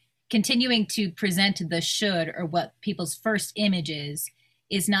continuing to present the should, or what people's first image is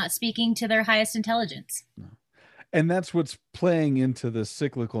not speaking to their highest intelligence. No. And that's what's playing into the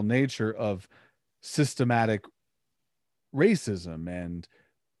cyclical nature of systematic racism and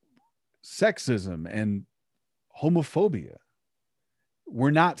sexism and homophobia.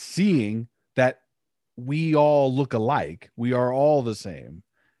 We're not seeing that we all look alike. We are all the same,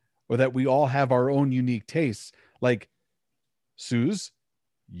 or that we all have our own unique tastes. Like, Suze,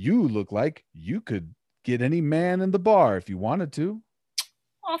 you look like you could get any man in the bar if you wanted to.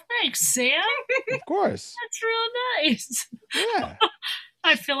 Oh, thanks, Sam. Of course. That's real nice. Yeah.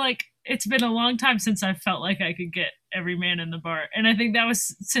 I feel like it's been a long time since I felt like I could get every man in the bar. And I think that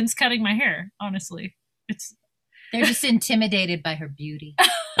was since cutting my hair, honestly. They're just intimidated by her beauty.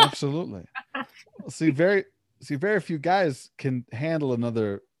 Absolutely. See, very few guys can handle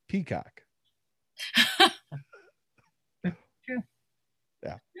another peacock. True.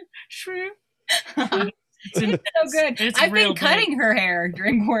 Yeah. True. It's so good. I've been cutting her hair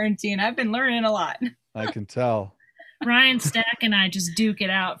during quarantine. I've been learning a lot. I can tell. Ryan Stack and I just duke it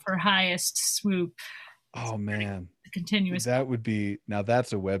out for highest swoop. Oh man. Continuous. That would be, now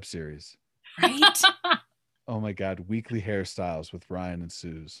that's a web series. Right? Oh my God. Weekly hairstyles with Ryan and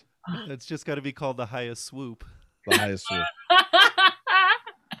Suze. It's just got to be called the highest swoop. The highest swoop.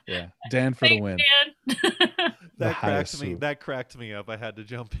 Yeah. Dan for the win. That cracked me up. I had to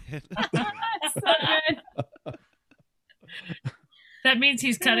jump in. So good. That means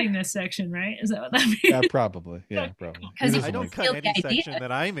he's cutting this section, right? Is that what that means? Yeah, probably. Yeah, probably. Because I don't cut any section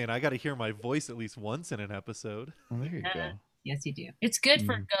that I'm in. I got to hear my voice at least once in an episode. Well, there you go. Yes, you do. It's good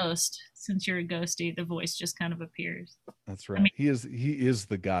for Ghost. Since you're a ghosty, the voice just kind of appears. That's right. I mean, he is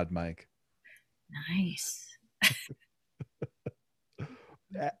the God Mike. Nice.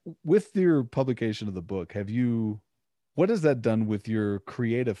 With your publication of the book, what has that done with your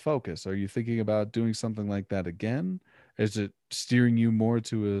creative focus? Are you thinking about doing something like that again? Is it steering you more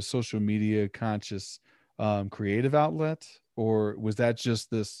to a social media conscious creative outlet? Or was that just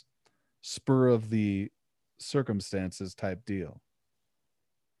this spur of the circumstances type deal?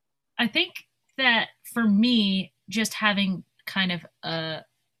 I think that for me, just having kind of a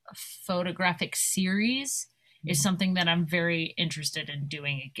photographic series is something that I'm very interested in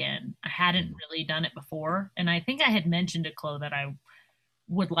doing again. I hadn't really done it before. And I think I had mentioned to Chloe that I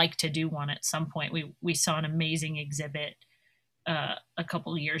would like to do one at some point. We saw an amazing exhibit a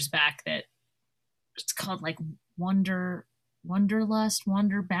couple of years back that it's called like Wanderlust,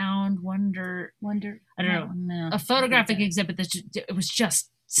 Wonderbound, I don't know. A photographic exhibit it was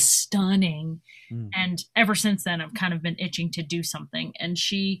just stunning. And ever since then, I've kind of been itching to do something. And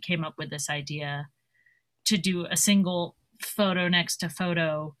she came up with this idea to do a single photo next to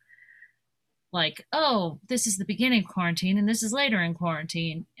photo, like, oh, this is the beginning of quarantine and this is later in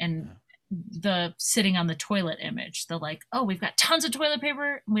quarantine. And the sitting on the toilet image, the like, oh, we've got tons of toilet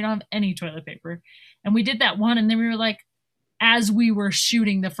paper and we don't have any toilet paper. And we did that one. And then we were like, as we were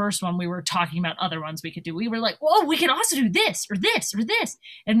shooting the first one, we were talking about other ones we could do. We were like, whoa, we can also do this or this or this.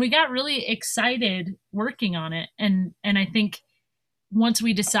 And we got really excited working on it. And I think once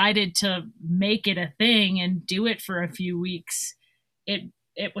we decided to make it a thing and do it for a few weeks, it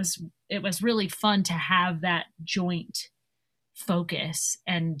was really fun to have that joint focus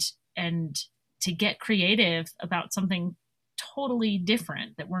and to get creative about something totally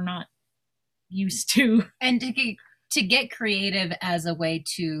different that we're not used to. And to get creative as a way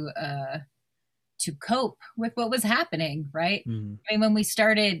to cope with what was happening, right? Mm-hmm. I mean, when we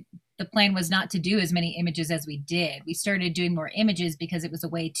started, the plan was not to do as many images as we did. We started doing more images because it was a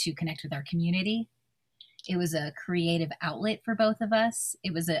way to connect with our community. It was a creative outlet for both of us.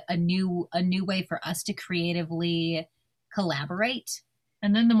 It was a new way for us to creatively collaborate.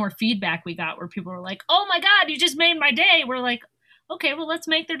 And then the more feedback we got where people were like, oh my God, you just made my day. We're like, okay, well, let's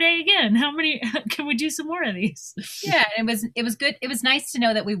make their day again. How many, can we do some more of these? Yeah. It was good. It was nice to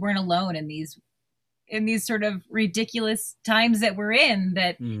know that we weren't alone in these sort of ridiculous times that we're in,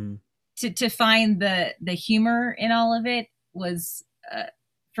 that to find the humor in all of it was,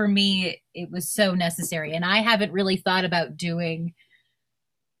 for me, it was so necessary. And I haven't really thought about doing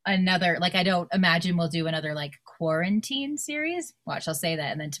another, like, I don't imagine we'll do another like quarantine series. Watch, I'll say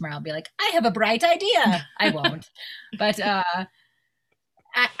that. And then tomorrow I'll be like, I have a bright idea. I won't. But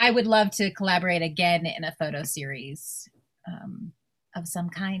I would love to collaborate again in a photo series of some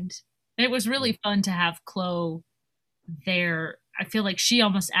kind. It was really fun to have Chloe there. I feel like she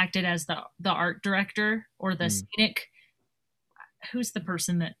almost acted as the art director or the scenic. Who's the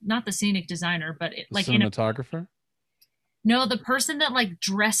person that, not the scenic designer, but like cinematographer? No, the person that like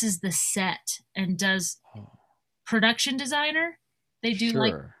dresses the set and does production designer. They do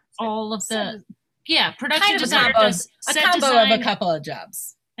like all of the production kind of designer does a combo of a couple of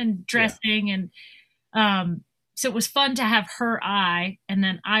jobs and dressing and so it was fun to have her eye, and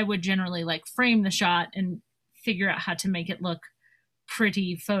then I would generally like frame the shot and figure out how to make it look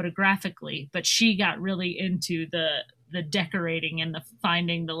pretty photographically. But she got really into the decorating and the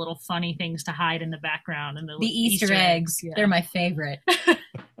finding the little funny things to hide in the background and the Easter eggs. Yeah. They're my favorite.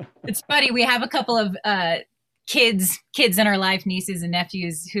 It's funny. We have a couple of kids in our life, nieces and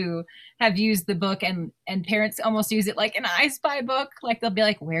nephews, who have used the book, and parents almost use it like an I Spy book. Like they'll be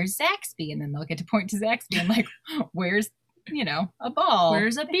like, "Where's Zaxby?" And then they'll get to point to Zaxby and like, "Where's a ball?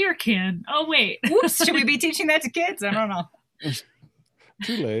 Where's a beer can? Oh wait, Whoops! Should we be teaching that to kids? I don't know.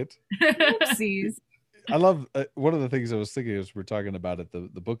 Too late. Oopsies." I love one of the things I was thinking as we're talking about it,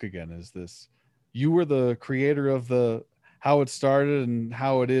 the book again, is this: you were the creator of the how it started and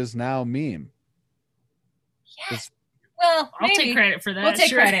how it is now meme. Yes. Well, I'll take credit for that. We'll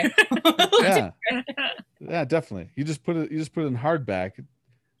take credit. Yeah, definitely. You just put it in hardback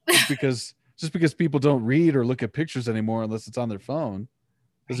just because people don't read or look at pictures anymore unless it's on their phone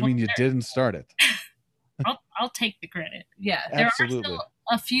doesn't mean you didn't start it. I'll take the credit. Yeah, there absolutely. are still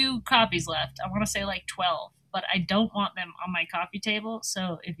a few copies left. I want to say like 12, but I don't want them on my coffee table.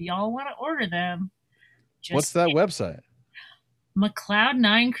 So if y'all want to order them, what's that website?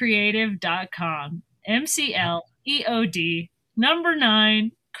 McLeod9creative.com. MCLEOD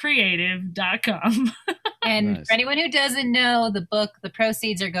 9 creative.com. And Nice. For anyone who doesn't know, the book, the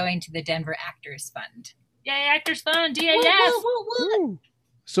proceeds are going to the Denver Actors Fund. Yay, Actors Fund, DAF. Ooh.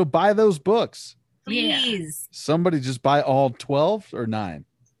 So buy those books. Please. Somebody just buy all 12 or 9?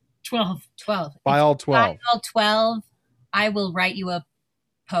 12. Buy all 12. Buy all 12. I will write you a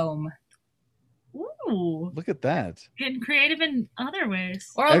poem. Ooh. Look at that. Getting creative in other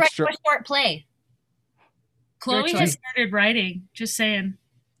ways. Or I'll Extra- write you a short play. Chloe has started writing. Just saying.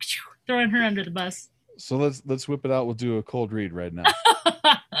 Throwing her under the bus. So let's whip it out. We'll do a cold read right now.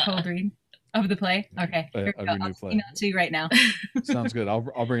 Cold read of the play. Okay. Of your new I'll play. email it to you right now. Sounds good.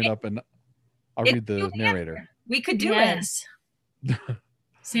 I'll bring it up and I'll read the narrator. We could do it.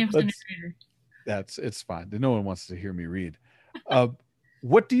 Sam's the narrator. It's fine. No one wants to hear me read.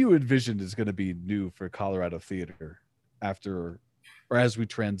 What do you envision is going to be new for Colorado theater after or as we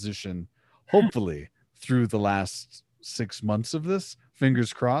transition, hopefully, through the last 6 months of this?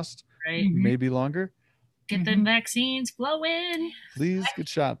 Fingers crossed. Right. Maybe longer. Get them vaccines flowing. Please get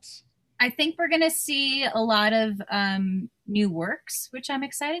shots. I think we're going to see a lot of new works, which I'm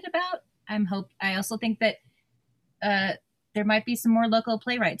excited about. I also think that there might be some more local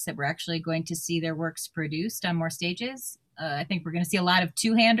playwrights that we're actually going to see their works produced on more stages. I think we're going to see a lot of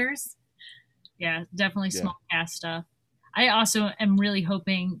two-handers. Yeah, definitely small cast stuff. I also am really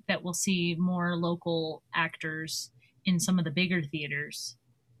hoping that we'll see more local actors in some of the bigger theaters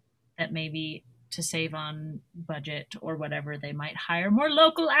that maybe to save on budget or whatever, they might hire more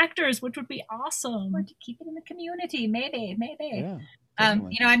local actors, which would be awesome. Or to keep it in the community, maybe. Yeah,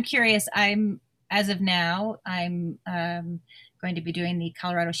 I'm curious. As of now, I'm going to be doing the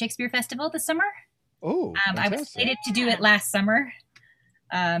Colorado Shakespeare Festival this summer. Oh, I was slated to do it last summer,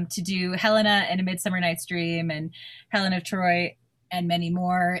 to do Helena and A Midsummer Night's Dream and Helen of Troy and many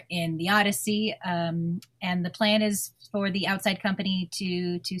more in the Odyssey. And the plan is for the outside company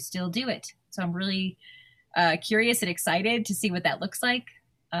to still do it. So I'm really curious and excited to see what that looks like.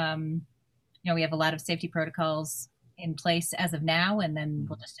 We have a lot of safety protocols in place as of now, and then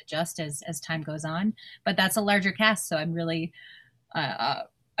we'll just adjust as time goes on. But that's a larger cast, so I'm really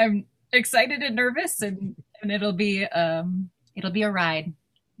I'm excited and nervous, and it'll be a ride.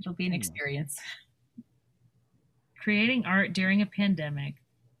 It'll be an experience. Creating art during a pandemic.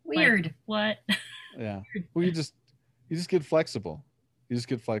 Weird. Like, what? Yeah. Well, you just get flexible. Yeah.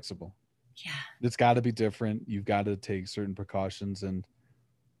 It's got to be different. You've got to take certain precautions, and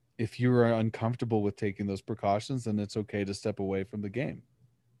if you're uncomfortable with taking those precautions, then it's okay to step away from the game.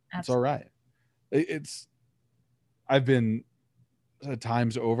 Absolutely. It's all right. I've been at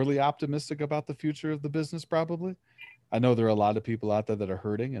times overly optimistic about the future of the business. Probably, I know there are a lot of people out there that are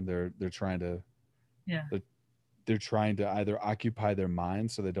hurting, and they're trying to, they're trying to either occupy their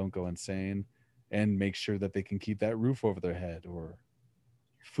minds so they don't go insane, and make sure that they can keep that roof over their head or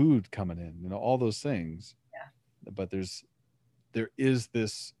food coming in, all those things. Yeah. But there is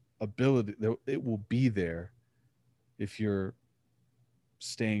this ability that it will be there if you're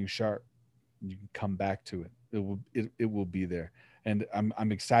staying sharp. You can come back to it. It will be there. And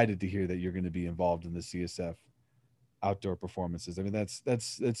I'm excited to hear that you're going to be involved in the CSF outdoor performances. I mean, that's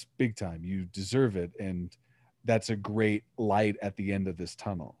big time. You deserve it, and that's a great light at the end of this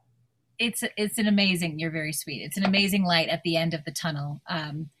tunnel. It's an amazing. You're very sweet. It's an amazing light at the end of the tunnel.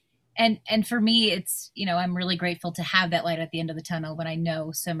 And for me, it's I'm really grateful to have that light at the end of the tunnel when I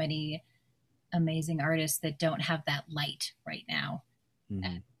know so many amazing artists that don't have that light right now. Mhm.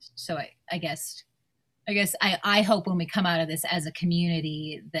 And so I guess I hope when we come out of this as a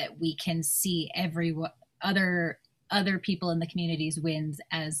community that we can see other people in the community's wins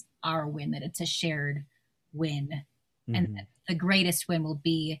as our win, that it's a shared win. And Mhm. that the greatest win will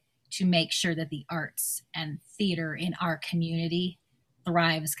be to make sure that the arts and theater in our community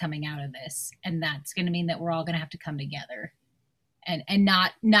thrives coming out of this. And that's going to mean that we're all going to have to come together and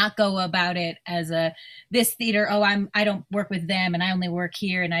not go about it as this theater, I don't work with them and I only work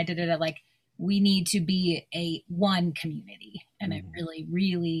here and I did it. Like, we need to be a one community. And I really,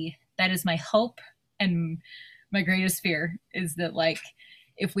 really, that is my hope and my greatest fear, is that, like,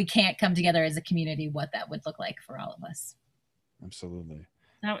 if we can't come together as a community, what that would look like for all of us. Absolutely.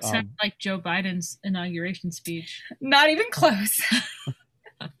 That sounds like Joe Biden's inauguration speech. Not even close.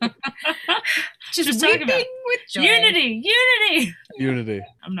 Just talking about weeping with joy. Unity.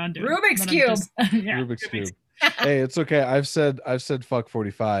 I'm not doing Rubik's it, Cube. Rubik's Cube. Hey, it's okay. I've said fuck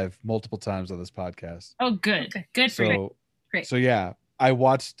 45 multiple times on this podcast. Oh, good. Okay. Good for you. Great. So yeah, I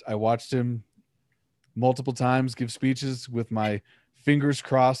watched him multiple times give speeches with my fingers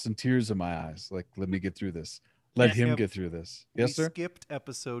crossed and tears in my eyes. Like, let me get through this. Let him get through this. Yes, sir? We skipped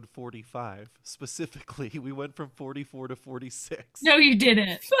episode 45. Specifically, we went from 44 to 46. No, you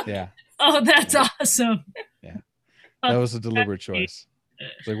didn't. Yeah. Oh, that's awesome. Yeah. That was a deliberate choice.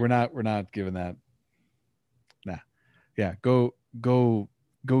 It's like, we're not giving that. Nah. Yeah, go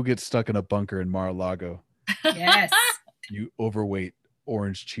get stuck in a bunker in Mar-a-Lago. Yes. You overweight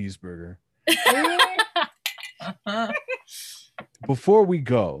orange cheeseburger. Before we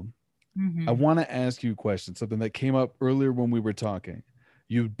go, I want to ask you a question, something that came up earlier when we were talking.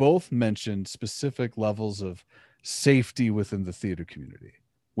 You both mentioned specific levels of safety within the theater community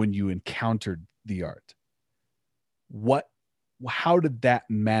when you encountered the art. How did that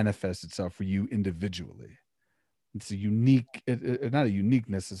manifest itself for you individually? It's a unique, not a unique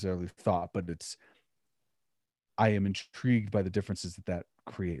necessarily thought, but I am intrigued by the differences that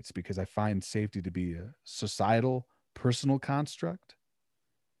creates, because I find safety to be a societal, personal construct.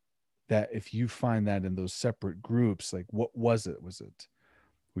 That if you find that in those separate groups, like, what was it?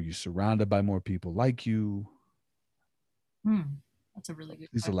 Were you surrounded by more people like you? That's a really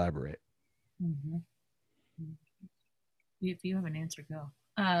good Please question. elaborate. Mm-hmm. If you have an answer, go.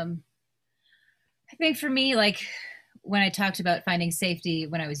 I think for me, like, when I talked about finding safety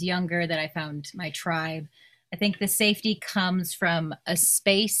when I was younger, that I found my tribe, I think the safety comes from a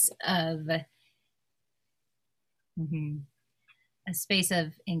space of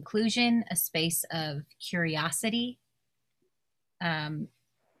inclusion, a space of curiosity, a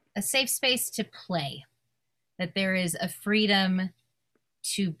safe space to play, that there is a freedom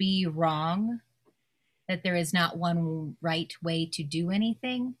to be wrong, that there is not one right way to do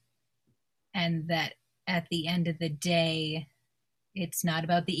anything, and that at the end of the day, it's not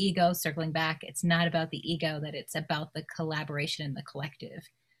about the ego, circling back, it's not about the ego, that it's about the collaboration and the collective,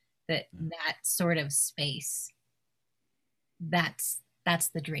 that sort of space, that's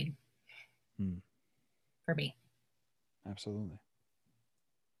the dream for me. Absolutely.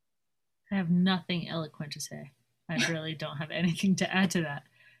 I have nothing eloquent to say. I really don't have anything to add to that.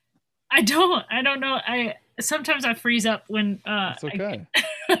 I don't know. Sometimes I freeze up when it's okay.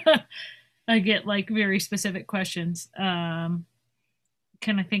 I get like very specific questions.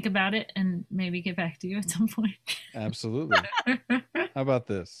 Can I think about it and maybe get back to you at some point? Absolutely. How about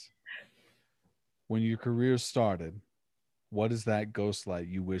this? When your career started, what is that ghost light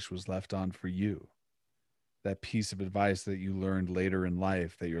you wish was left on for you? That piece of advice that you learned later in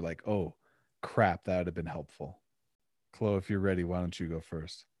life that you're like, oh, crap, that would have been helpful. Chloe, if you're ready, why don't you go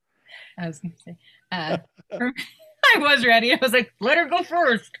first? I was going to say, I was ready. I was like, let her go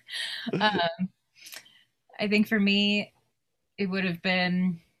first. I think for me, it would have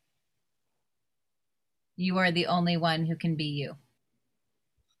been, you are the only one who can be you.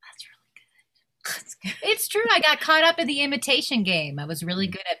 That's really good. It's true. I got caught up in the imitation game. I was really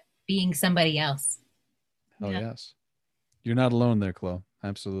good at being somebody else. Oh, yes. You're not alone there, Chloe.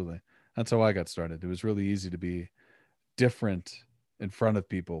 Absolutely. That's how I got started. It was really easy to be different in front of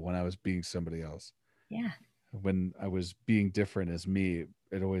people when I was being somebody else. Yeah. When I was being different as me,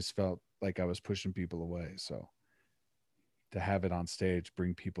 it always felt like I was pushing people away. So to have it on stage,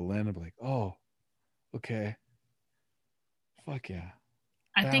 bring people in and be like, oh, okay. Fuck yeah.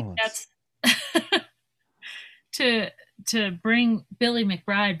 I think that's to bring Billy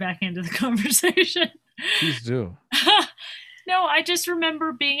McBride back into the conversation. Please do. No, I just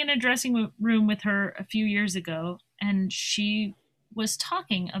remember being in a dressing room with her a few years ago, and she was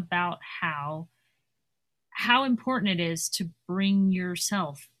talking about how important it is to bring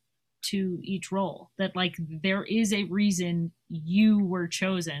yourself to each role, that like there is a reason you were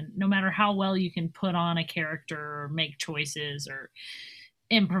chosen, no matter how well you can put on a character or make choices or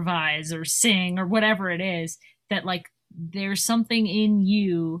improvise or sing or whatever it is, that like there's something in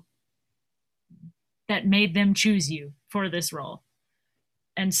you that made them choose you for this role.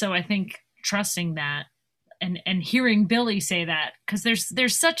 And so I think trusting that and hearing Billy say that, because there's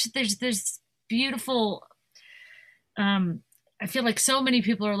this beautiful I feel like so many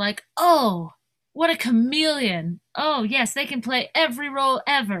people are like, oh, what a chameleon. Oh, yes, they can play every role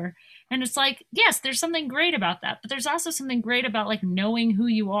ever. And it's like, yes, there's something great about that. But there's also something great about like knowing who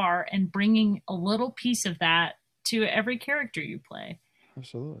you are and bringing a little piece of that to every character you play.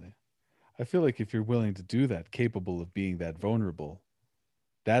 Absolutely. I feel like if you're willing to do that, capable of being that vulnerable,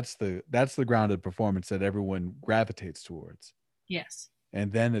 that's the grounded performance that everyone gravitates towards. Yes.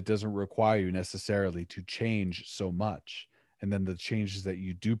 And then it doesn't require you necessarily to change so much. And then the changes that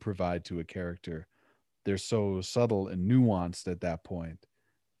you do provide to a character, they're so subtle and nuanced at that point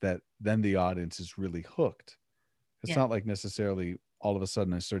that then the audience is really hooked. It's not like necessarily all of a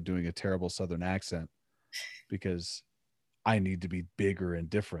sudden I start doing a terrible Southern accent because I need to be bigger and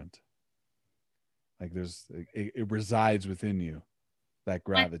different. Like it resides within you, that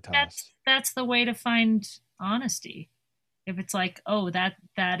gravitas. That's the way to find honesty. If it's like, oh, that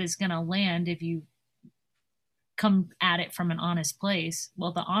is going to land if you come at it from an honest place.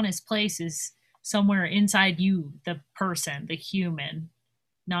 Well, the honest place is somewhere inside you, the person, the human,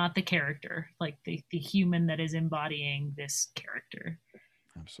 not the character, like the human that is embodying this character.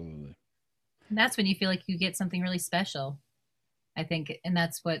 Absolutely. And that's when you feel like you get something really special, I think. And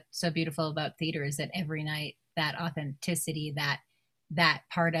that's what's so beautiful about theater, is that every night, that authenticity, that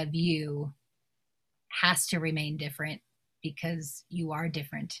part of you has to remain different, because you are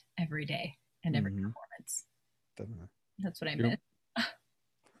different every day and every performance. Definitely. That's what I meant.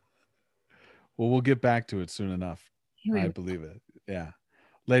 Well, we'll get back to it soon enough. I believe it. Yeah.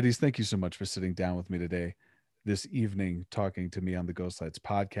 Ladies, thank you so much for sitting down with me today, this evening, talking to me on the Ghostlights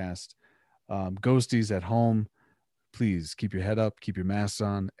podcast. Ghosties at home, please keep your head up, keep your masks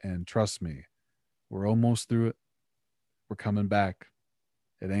on, and trust me, we're almost through it. We're coming back.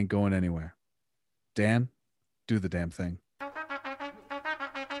 It ain't going anywhere. Dan, do the damn thing.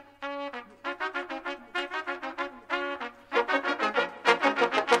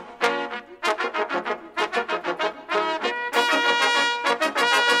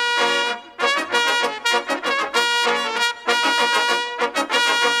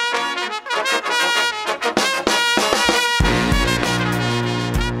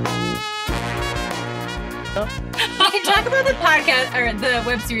 Or the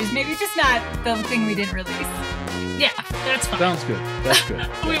web series, maybe just not the thing we didn't release. Yeah, that's fine. Sounds good. That's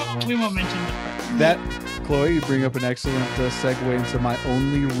good. we won't mention that. Chloe, you bring up an excellent segue into my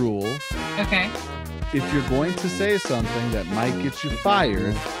only rule. Okay. If you're going to say something that might get you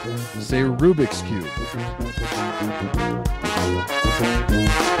fired, say Rubik's Cube.